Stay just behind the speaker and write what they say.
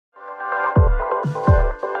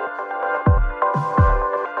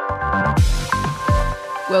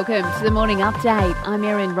Welcome to the Morning Update. I'm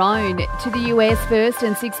Erin Roan. To the US first,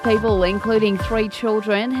 and 6 people, including 3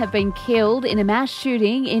 children, have been killed in a mass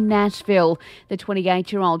shooting in Nashville. The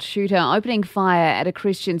 28-year-old shooter opening fire at a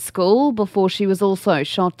Christian school before she was also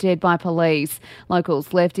shot dead by police.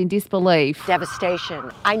 Locals left in disbelief. Devastation.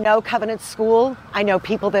 I know Covenant School. I know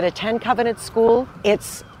people that attend Covenant School.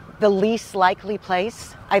 It's the least likely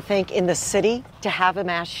place, I think, in the city to have a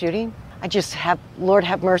mass shooting. Lord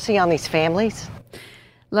have mercy on these families.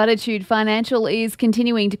 Latitude Financial is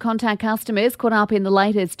continuing to contact customers caught up in the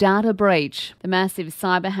latest data breach. The massive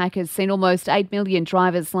cyber hackers seen almost 8 million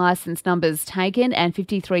driver's licence numbers taken and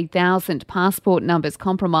 53,000 passport numbers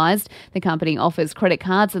compromised. The company offers credit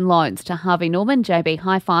cards and loans to Harvey Norman, JB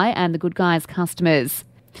Hi-Fi and the Good Guys customers.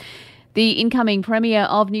 The incoming Premier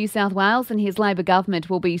of New South Wales and his Labor government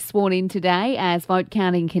will be sworn in today as vote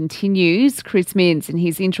counting continues. Chris Minns and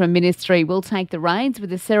his interim ministry will take the reins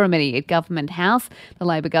with a ceremony at Government House. The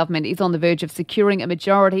Labor government is on the verge of securing a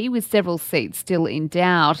majority with several seats still in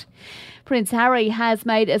doubt. Prince Harry has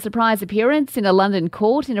made a surprise appearance in a London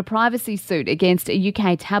court in a privacy suit against a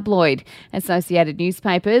UK tabloid. Associated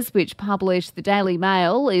Newspapers, which publish the Daily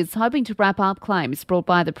Mail, is hoping to wrap up claims brought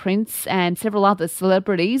by the Prince and several other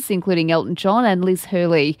celebrities, including Elton John and Liz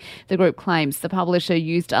Hurley. The group claims the publisher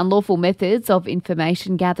used unlawful methods of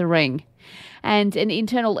information gathering. And an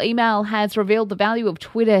internal email has revealed the value of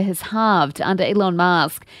Twitter has halved under Elon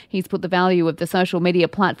Musk. He's put the value of the social media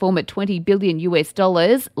platform at $20 billion US,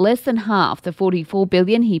 less than half the $44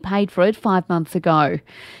 billion he paid for it 5 months ago.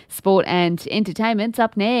 Sport and entertainment's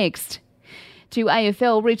up next. To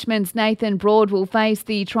AFL, Richmond's Nathan Broad will face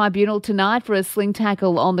the tribunal tonight for a sling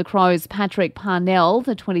tackle on the Crows' Patrick Parnell.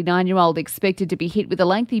 The 29-year-old expected to be hit with a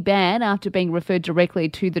lengthy ban after being referred directly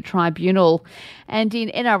to the tribunal. And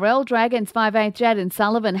in NRL, Dragons 5'8" Jadon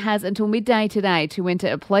Sullivan has until midday today to enter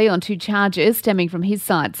a plea on 2 charges stemming from his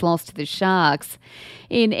side's loss to the Sharks.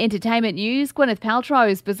 In entertainment news, Gwyneth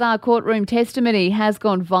Paltrow's bizarre courtroom testimony has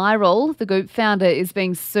gone viral. The Goop founder is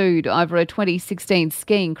being sued over a 2016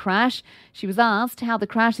 skiing crash. She was asked how the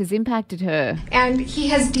crash has impacted her. And he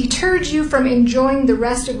has deterred you from enjoying the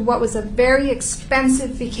rest of what was a very expensive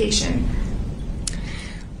vacation.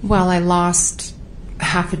 Well, I lost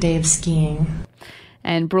half a day of skiing.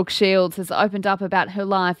 And Brooke Shields has opened up about her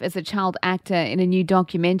life as a child actor in a new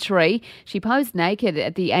documentary. She posed naked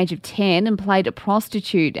at the age of 10 and played a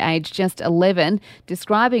prostitute aged just 11,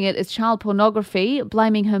 describing it as child pornography,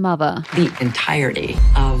 blaming her mother. The entirety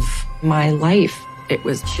of my life, it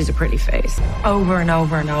was, she's a pretty face, over and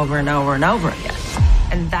over and over and over and over again.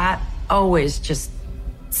 And that always just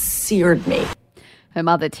seared me. Her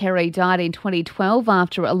mother, Terry, died in 2012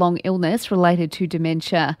 after a long illness related to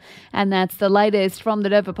dementia. And that's the latest from the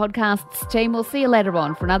Nova Podcasts team. We'll see you later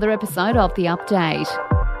on for another episode of The Update.